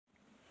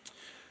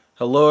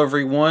Hello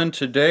everyone,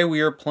 today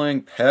we are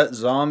playing Pet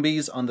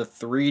Zombies on the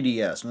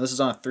 3DS. Now this is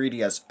on a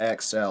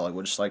 3DS XL, I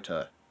would just like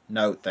to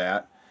note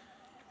that.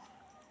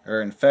 Our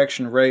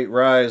infection rate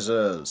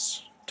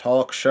rises.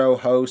 Talk show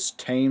host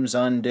tames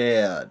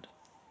undead.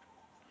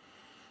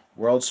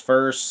 World's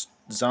first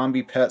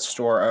zombie pet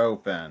store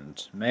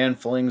opened. Man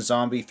fleeing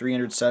zombie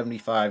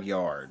 375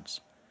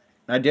 yards.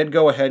 And I did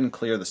go ahead and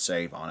clear the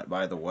save on it,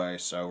 by the way,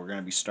 so we're going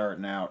to be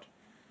starting out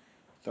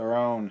with our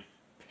own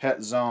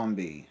pet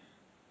zombie.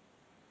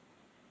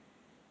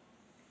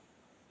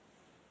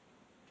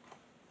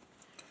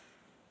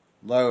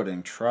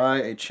 Loading. Try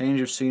a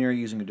change of scenery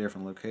using a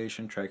different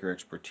location. Track your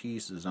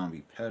expertise as a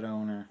zombie pet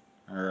owner.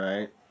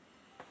 Alright.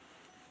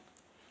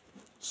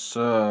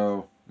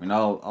 So,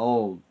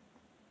 I'll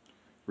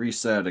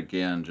reset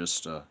again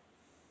just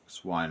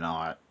why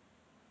not.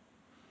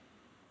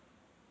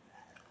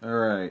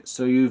 Alright,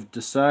 so you've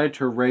decided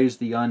to raise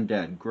the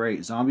undead.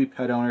 Great. Zombie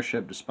pet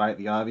ownership, despite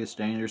the obvious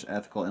dangers,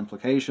 ethical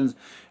implications,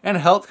 and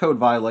health code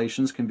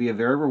violations, can be a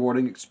very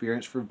rewarding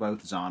experience for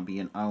both zombie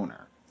and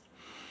owner.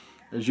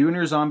 As you and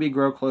your zombie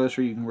grow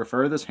closer, you can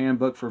refer to this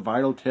handbook for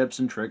vital tips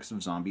and tricks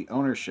of zombie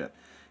ownership.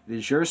 It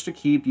is yours to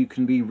keep. You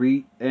can be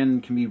reached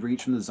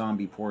from the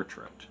zombie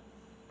portrait.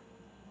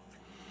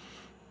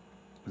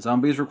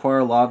 Zombies require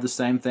a lot of the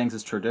same things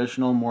as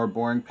traditional, more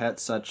boring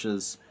pets such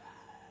as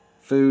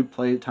food,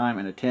 playtime,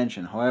 and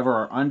attention. However,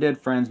 our undead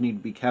friends need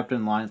to be kept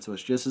in line, so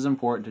it's just as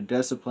important to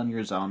discipline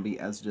your zombie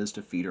as it is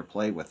to feed or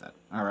play with it.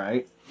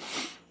 Alright?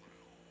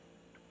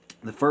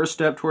 The first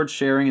step towards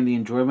sharing in the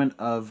enjoyment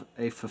of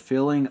a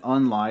fulfilling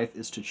unlife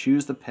is to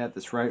choose the pet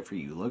that's right for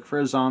you. Look for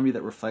a zombie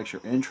that reflects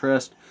your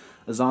interest,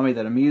 a zombie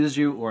that amuses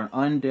you, or an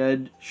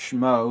undead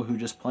schmo who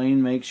just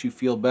plain makes you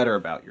feel better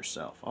about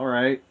yourself.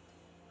 Alright.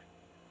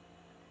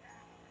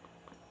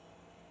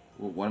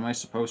 Well, what am I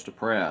supposed to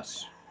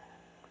press?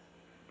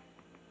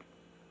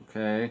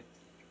 Okay.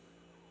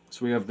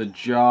 So we have the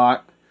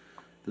jock,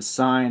 the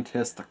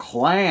scientist, the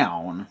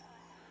clown,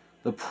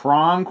 the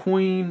prom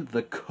queen,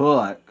 the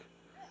cook,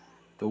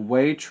 the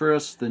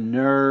waitress, the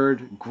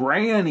nerd,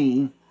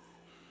 Granny.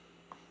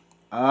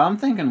 I'm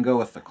thinking go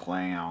with the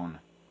clown.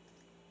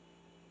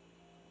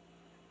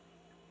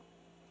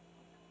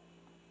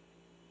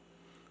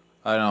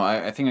 I don't know,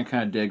 I think I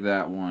kind of dig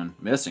that one.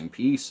 Missing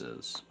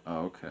pieces.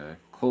 Okay,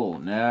 cool.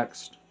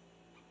 Next.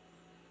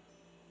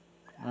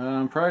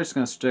 I'm probably just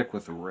going to stick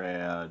with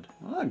red.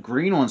 Well, that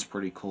green one's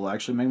pretty cool,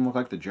 actually. Make him look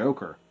like the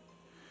Joker.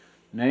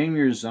 Name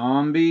your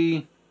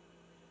zombie.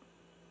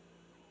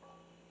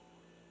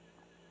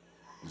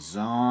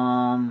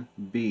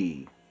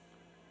 Zombie.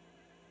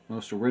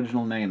 Most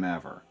original name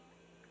ever.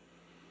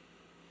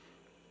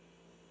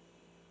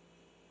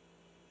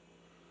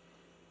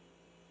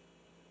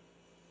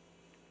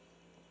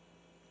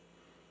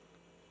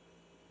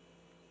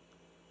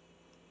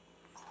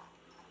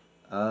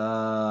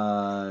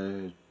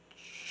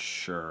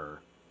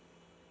 Sure.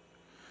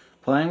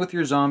 Playing with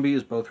your zombie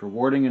is both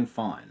rewarding and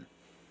fun.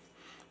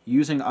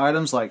 Using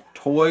items like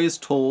toys,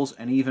 tools,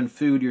 and even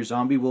food, your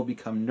zombie will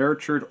become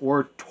nurtured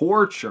or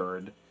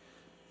tortured,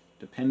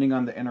 depending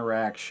on the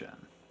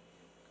interaction.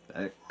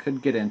 That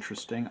could get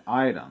interesting.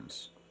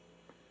 Items.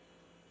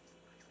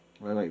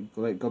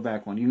 Wait, go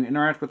back one. You can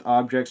interact with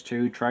objects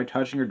too. Try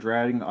touching or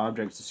dragging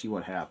objects to see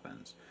what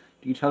happens.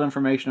 Detailed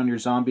information on your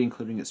zombie,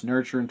 including its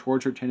nurture and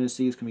torture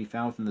tendencies, can be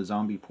found within the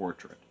zombie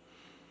portrait.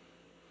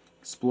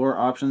 Explore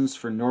options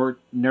for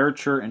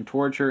nurture and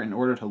torture in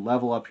order to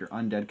level up your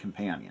undead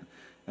companion.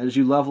 As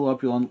you level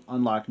up, you'll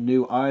unlock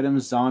new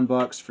items,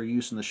 Zonbucks for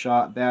use in the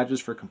shop,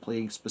 badges for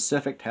completing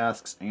specific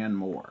tasks, and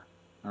more.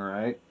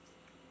 Alright?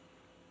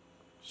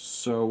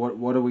 So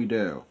what do we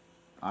do?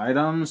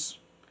 Items.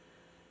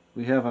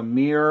 We have a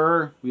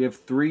mirror, we have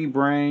 3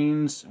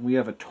 brains, and we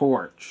have a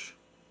torch.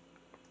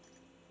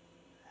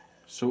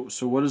 So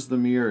what does the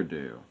mirror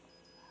do?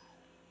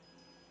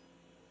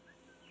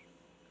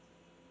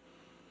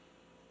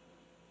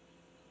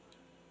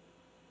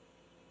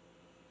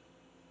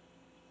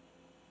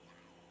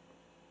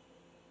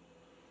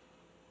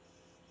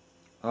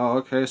 Oh,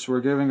 okay, so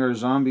we're giving our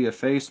zombie a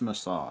face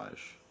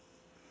massage.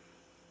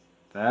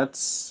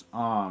 That's,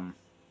 alright,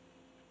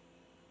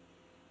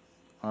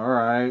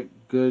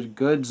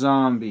 good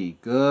zombie,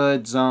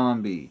 good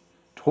zombie.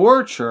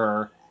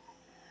 Torture?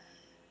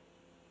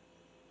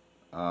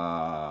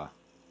 Now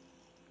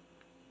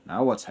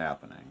what's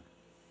happening?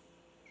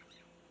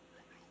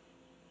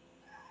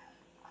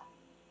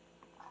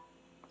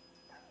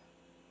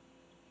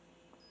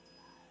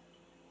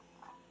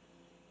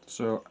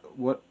 So,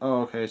 what?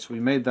 Oh, okay, so we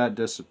made that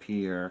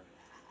disappear.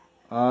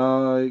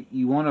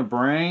 You want a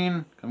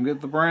brain? Come get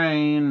the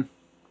brain.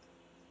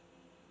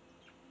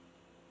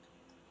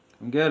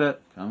 Come get it.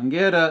 Come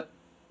get it.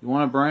 You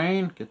want a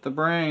brain? Get the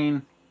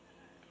brain.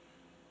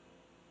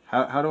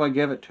 How do I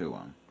give it to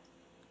him?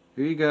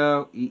 Here you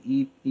go.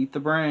 Eat the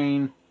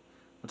brain.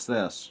 What's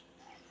this?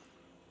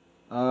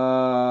 In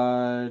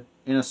a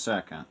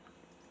second.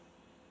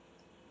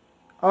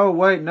 Oh,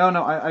 wait,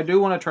 no, I do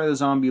want to try the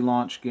zombie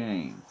launch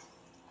game.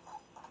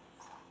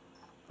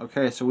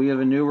 Okay, so we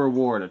have a new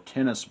reward, a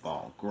tennis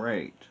ball.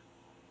 Great.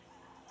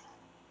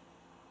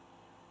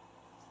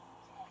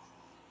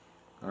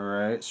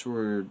 Alright, so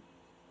we're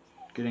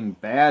getting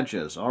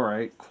badges.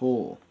 Alright,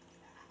 cool.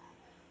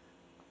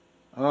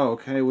 Oh,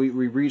 okay, we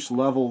reached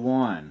level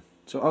 1.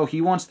 So, oh,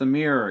 he wants the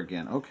mirror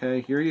again.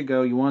 Okay, here you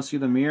go. You want to see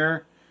the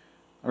mirror?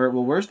 Alright,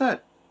 well, where's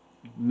that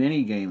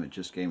mini game it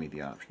just gave me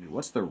the option to?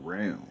 What's the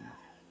room?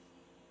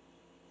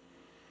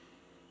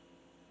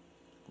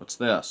 What's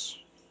this?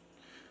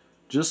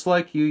 Just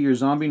like you, your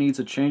zombie needs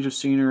a change of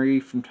scenery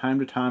from time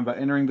to time. By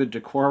entering the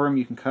decor room,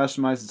 you can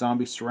customize the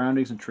zombie's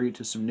surroundings and treat it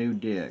to some new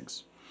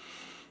digs.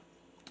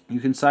 You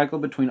can cycle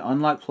between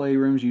unlocked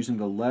playrooms using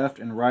the left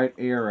and right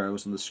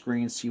arrows on the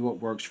screen to see what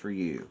works for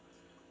you.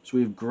 So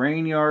we have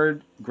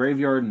Graveyard,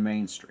 and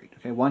Main Street.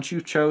 Okay, once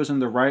you've chosen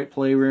the right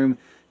playroom,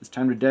 it's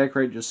time to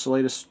decorate.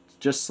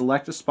 Just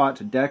select a spot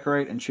to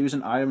decorate and choose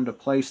an item to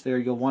place there.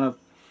 You'll want to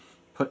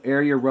put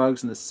area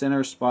rugs in the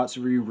center spots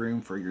of your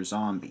room for your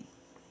zombie.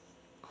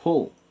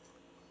 Cool.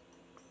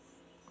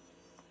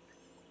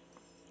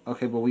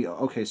 Okay,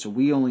 but so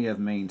we only have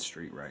Main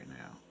Street right now.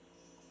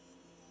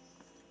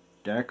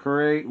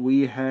 Decorate,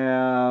 we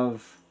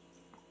have...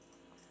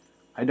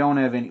 I don't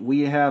have any...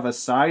 We have a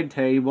side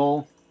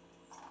table.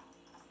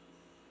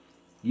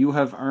 You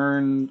have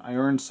earned... I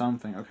earned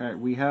something. Okay,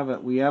 we have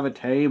a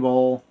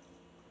table.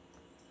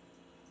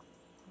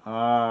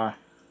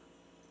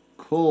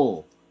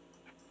 Cool.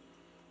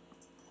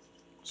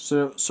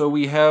 So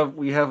we have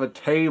a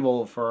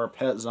table for our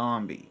pet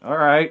zombie.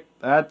 Alright,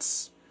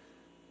 that's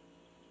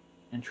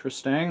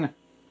interesting.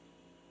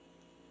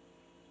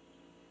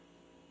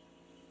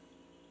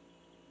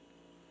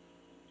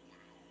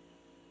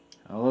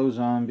 Hello,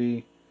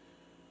 zombie.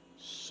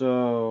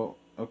 So,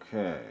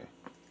 okay.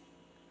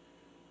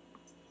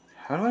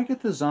 How do I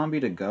get the zombie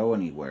to go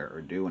anywhere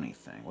or do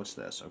anything? What's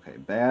this? Okay,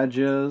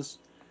 badges.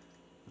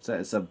 What's that?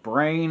 It's a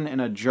brain in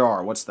a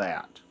jar. What's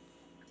that?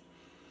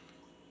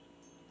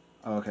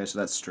 Okay, so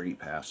that's Street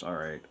Pass.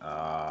 Alright.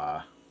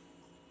 Alright.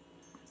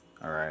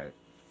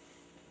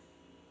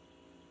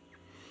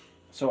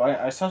 So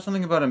I saw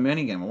something about a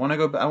minigame.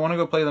 I want to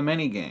go play the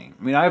minigame.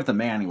 I mean, I have the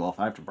manual. If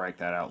I have to break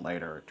that out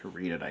later to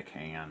read it, I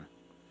can.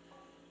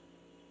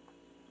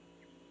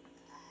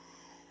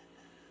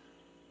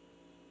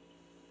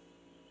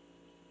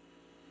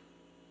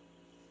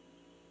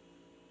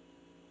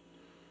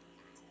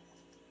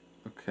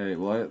 Okay,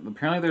 well,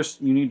 apparently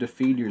you need to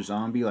feed your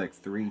zombie like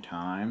 3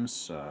 times,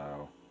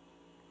 so...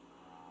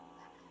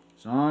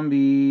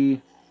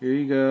 Zombie, here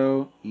you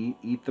go.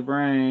 Eat the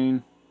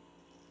brain.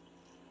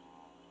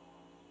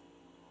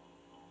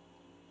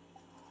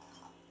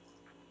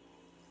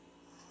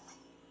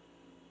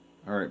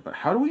 Alright, but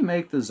how do we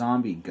make the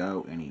zombie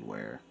go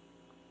anywhere?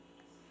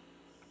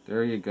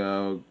 There you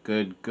go.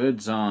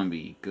 Good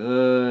zombie.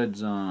 Good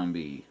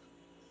zombie.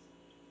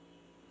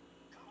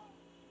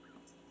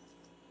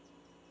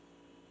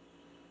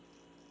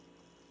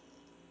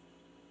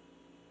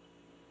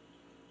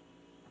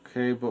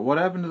 Okay, but what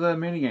happened to that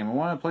minigame? I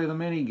want to play the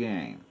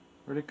minigame.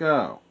 Where'd it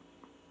go?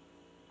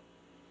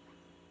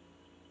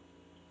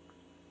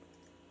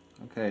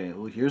 Okay,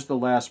 well, here's the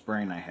last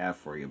brain I have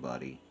for you,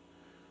 buddy.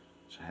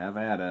 So have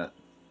at it.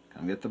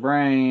 Come get the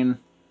brain.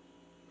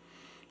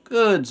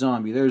 Good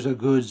zombie. There's a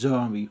good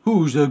zombie.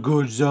 Who's a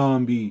good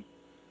zombie?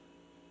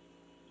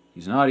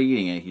 He's not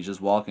eating it. He's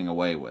just walking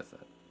away with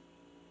it.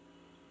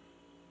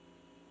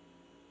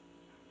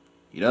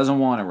 He doesn't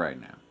want it right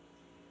now.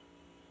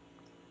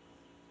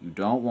 You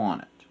don't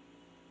want it.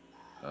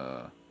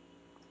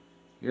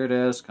 Here it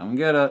is. Come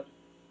get it.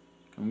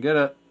 Come get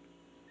it.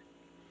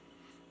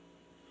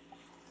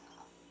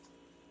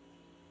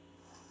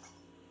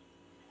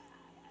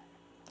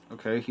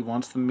 Okay, he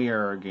wants the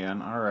mirror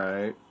again.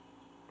 Alright.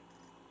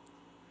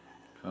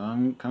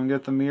 Come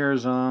get the mirror,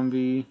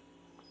 zombie.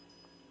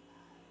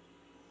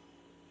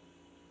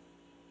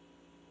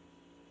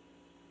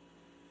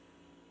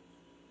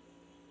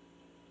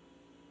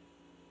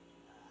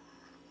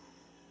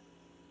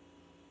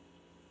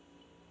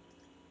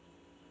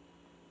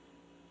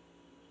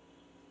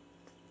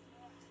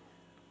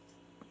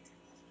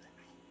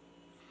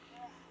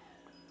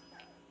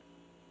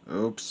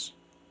 Oops.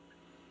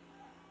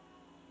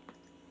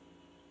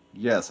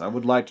 Yes, I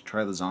would like to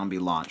try the zombie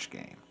launch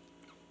game.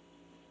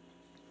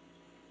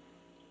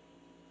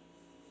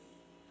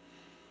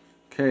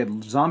 Okay,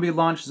 zombie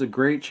launch is a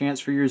great chance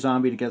for your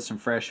zombie to get some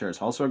fresh air.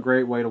 It's also a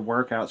great way to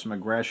work out some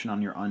aggression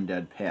on your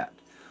undead pet.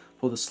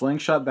 Pull the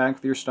slingshot back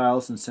with your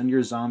stylus and send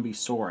your zombie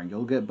soaring.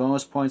 You'll get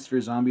bonus points if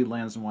your zombie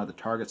lands on one of the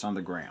targets on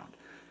the ground.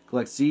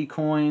 Collect Z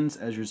coins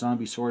as your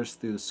zombie soars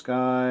through the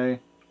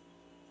sky.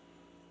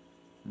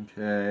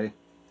 Okay.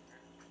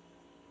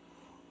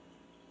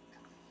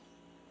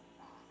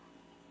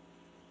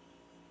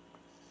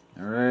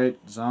 Alright,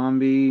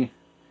 zombie.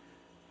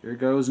 Here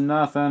goes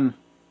nothing.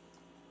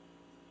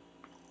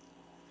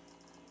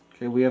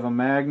 Okay, we have a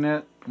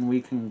magnet, and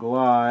we can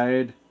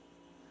glide.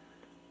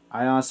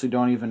 I honestly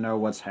don't even know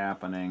what's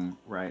happening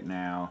right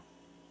now.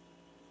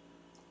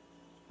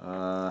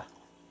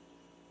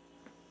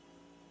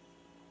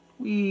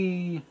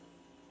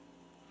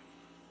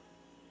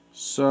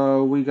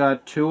 So, we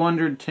got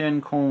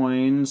 210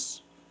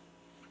 coins.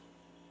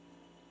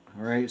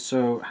 Alright,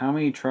 so how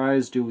many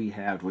tries do we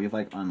have? Do we have,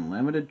 like,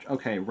 unlimited?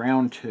 Okay,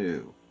 round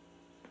 2.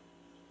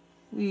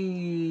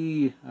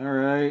 Whee!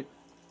 Alright.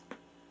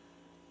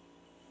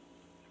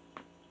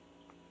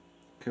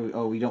 Okay,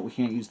 we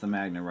can't use the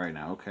magnet right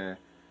now. Okay.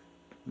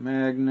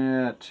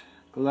 Magnet.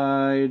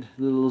 Glide.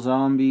 Little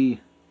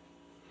zombie.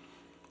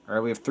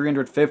 Alright, we have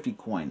 350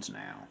 coins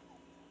now.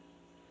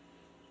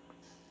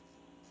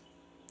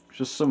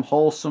 Just some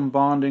wholesome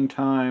bonding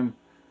time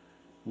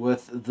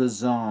with the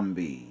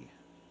zombie.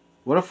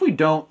 What if we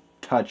don't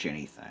touch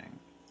anything?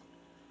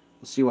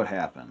 Let's see what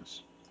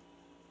happens.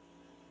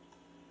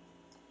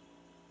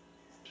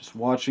 Just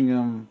watching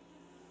him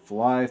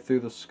fly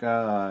through the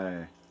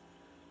sky.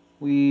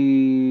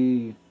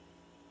 Whee!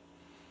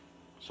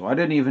 So I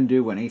didn't even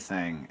do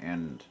anything,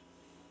 and...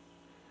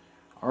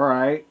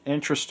 Alright,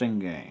 interesting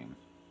game.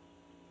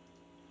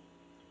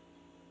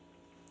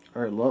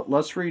 Alright,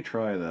 let's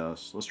retry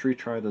this. Let's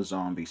retry the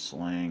zombie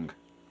sling.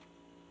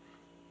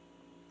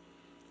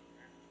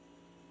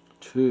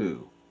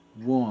 2,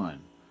 1.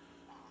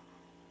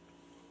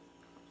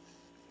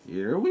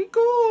 Here we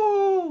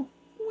go!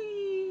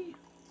 Whee!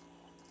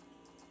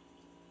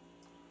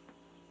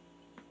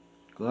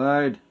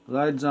 Glide.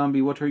 Glide,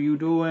 zombie, what are you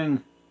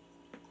doing?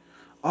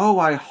 Oh,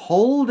 I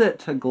hold it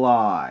to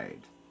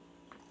glide.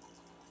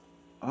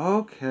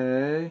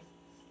 Okay.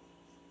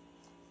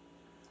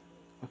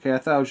 Okay, I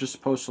thought I was just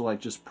supposed to, like,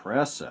 just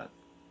press it.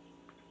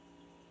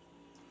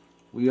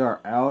 We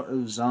are out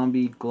of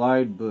zombie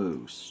glide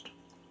boost.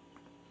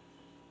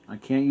 I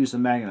can't use the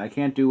magnet. I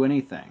can't do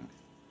anything.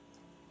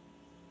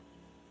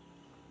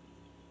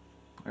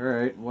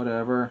 Alright,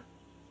 whatever.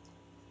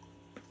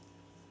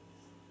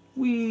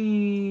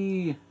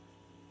 Whee!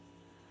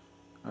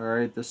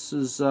 Alright, this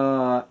is,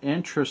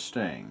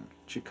 interesting.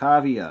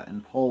 Ciekawie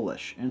in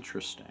Polish.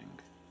 Interesting.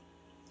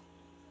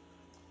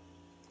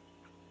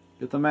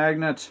 Get the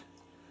magnet.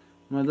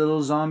 My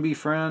little zombie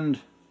friend.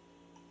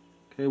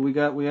 Okay,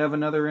 we have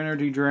another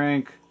energy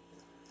drink.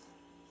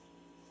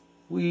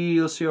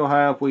 Let's see how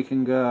high up we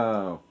can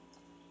go.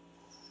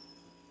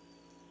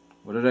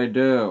 What did I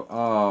do?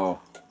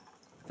 Oh,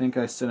 I think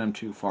I sent him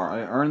too far.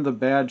 I earned the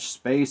badge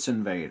Space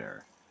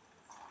Invader.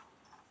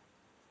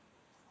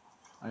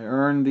 I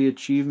earned the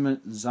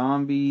achievement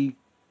Zombie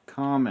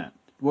Comment.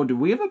 Well, do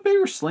we have a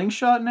bigger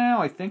slingshot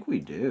now? I think we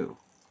do.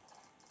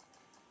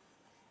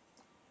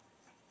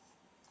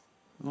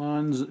 Come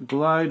on,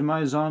 glide,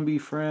 my zombie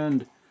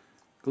friend.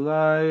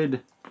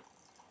 Glide.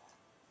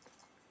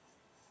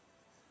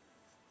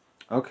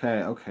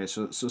 Okay,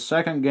 so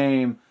second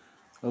game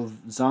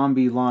of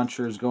zombie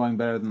launchers going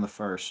better than the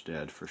first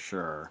did, for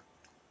sure.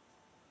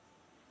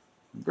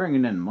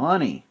 Bringing in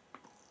money.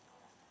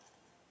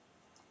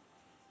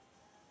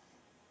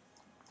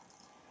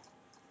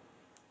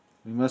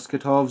 We must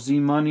get all of the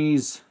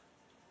monies.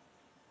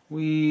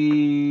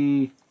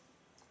 I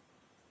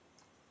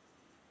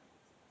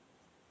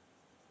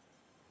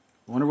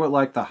wonder what,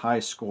 like, the high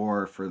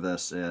score for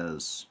this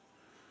is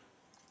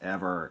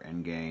ever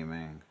in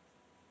gaming.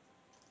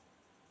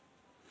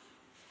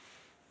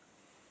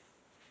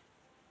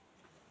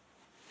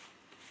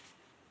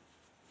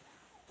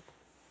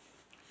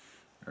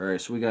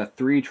 Alright, so we got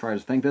 3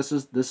 tries. I think this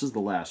is the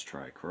last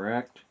try,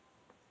 correct?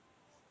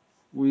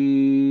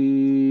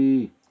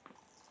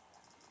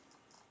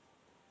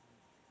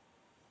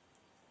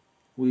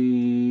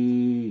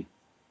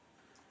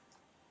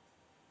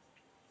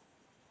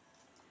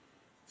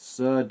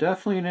 It's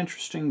definitely an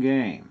interesting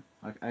game.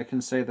 I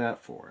can say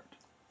that for it.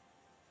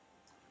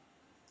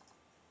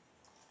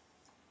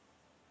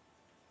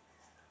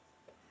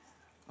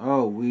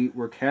 Oh,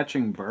 we're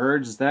catching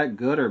birds? Is that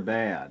good or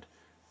bad?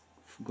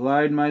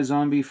 Glide, my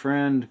zombie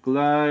friend.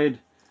 Glide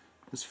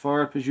as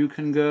far up as you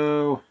can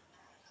go.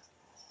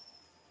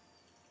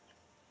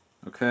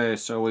 Okay,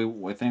 so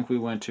I think we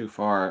went too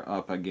far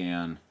up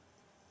again.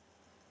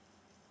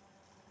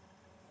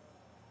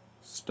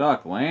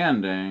 Stuck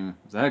landing?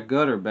 Is that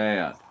good or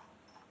bad?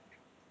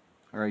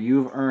 Alright,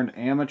 you've earned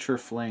Amateur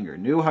Flinger.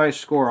 New high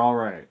score,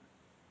 alright.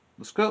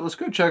 Let's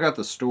go check out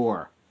the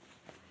store.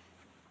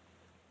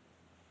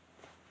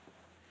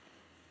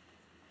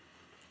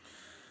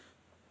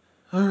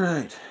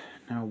 Alright,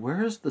 now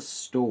where's the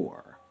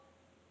store?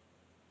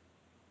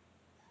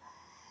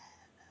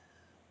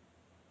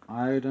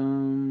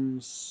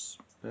 Items,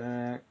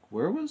 back.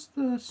 Where was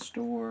the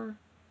store?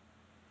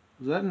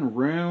 Was that in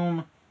room?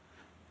 I'm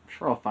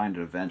sure I'll find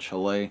it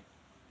eventually.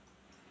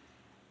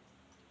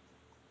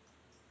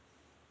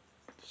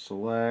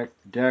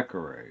 Select,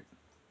 decorate.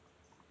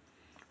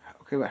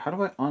 Okay, but how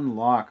do I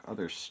unlock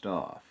other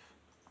stuff?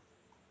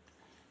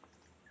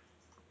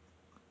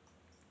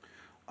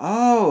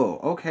 Oh,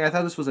 okay, I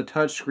thought this was a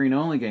touchscreen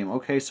only game.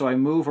 Okay, so I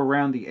move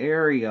around the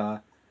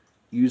area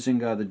using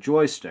the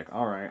joystick.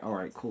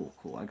 Alright, cool,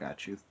 I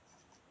got you.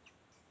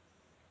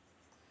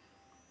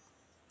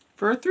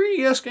 For a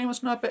 3DS game,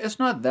 it's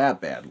not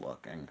that bad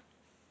looking.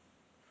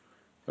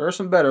 There are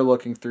some better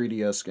looking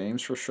 3DS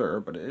games for sure,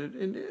 but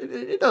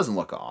it doesn't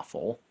look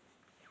awful.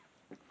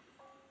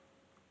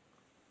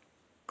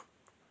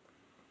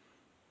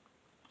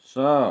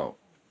 So,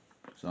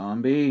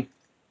 Zombie,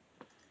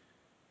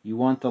 you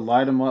want the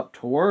light 'em up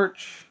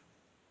torch?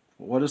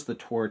 What does the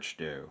torch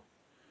do?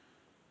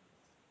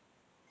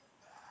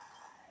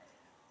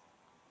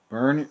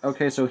 Burn.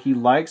 Okay, so he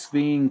likes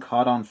being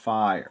caught on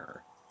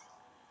fire.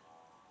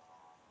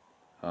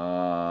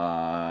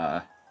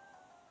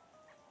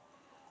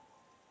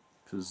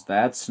 Because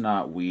that's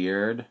not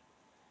weird.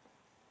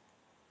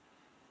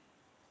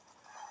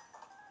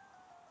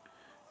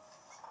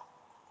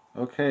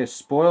 Okay,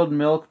 spoiled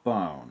milk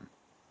bone.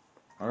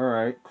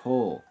 Alright,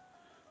 cool.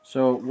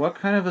 So, what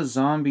kind of a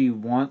zombie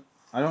want...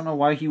 I don't know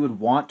why he would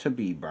want to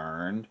be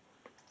burned.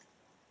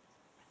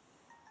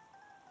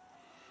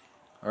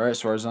 Alright,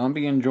 so our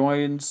zombie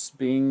enjoys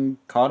being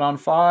caught on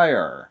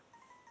fire.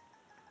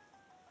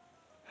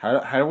 How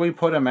do we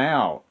put him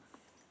out?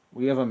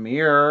 We have a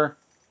mirror.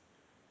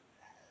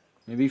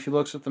 Maybe if he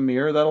looks at the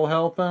mirror, that'll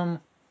help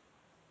him?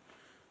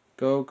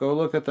 Go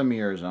look at the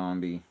mirror,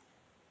 zombie.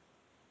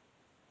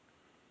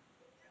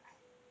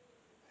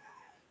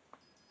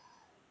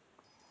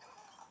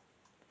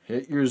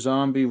 Hit your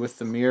zombie with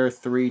the mirror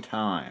 3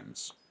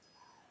 times.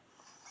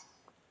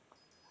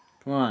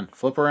 Come on,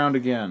 flip around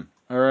again.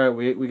 Alright,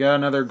 we got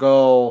another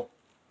goal.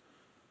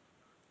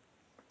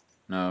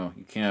 No,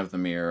 you can't have the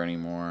mirror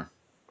anymore.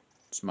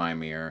 It's my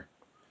mirror.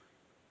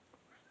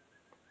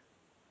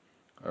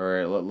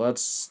 Alright,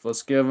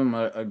 let's give him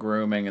a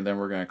grooming and then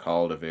we're going to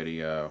call it a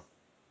video.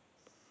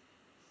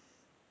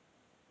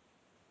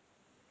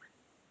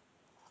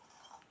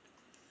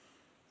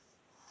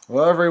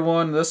 Well,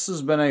 everyone, this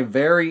has been a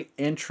very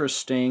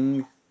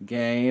interesting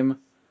game.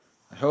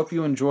 I hope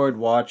you enjoyed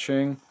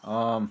watching.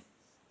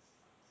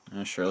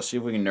 Sure, let's see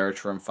if we can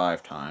nurture him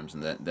 5 times,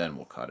 and then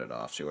we'll cut it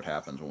off. See what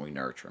happens when we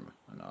nurture him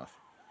enough.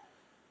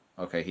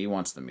 Okay, he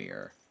wants the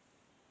mirror.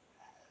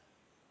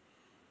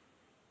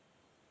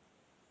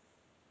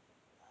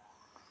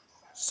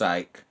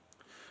 Psych.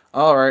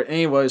 Alright,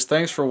 anyways,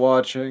 thanks for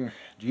watching.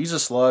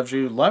 Jesus loves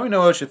you. Let me know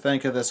what you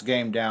think of this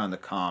game down in the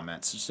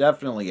comments. It's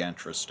definitely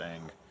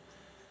interesting.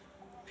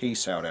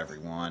 Peace out,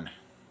 everyone.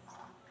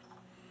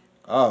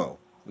 Oh,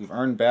 we've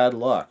earned bad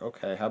luck.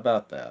 Okay, how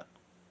about that?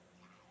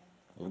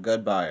 Well,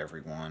 goodbye,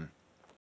 everyone.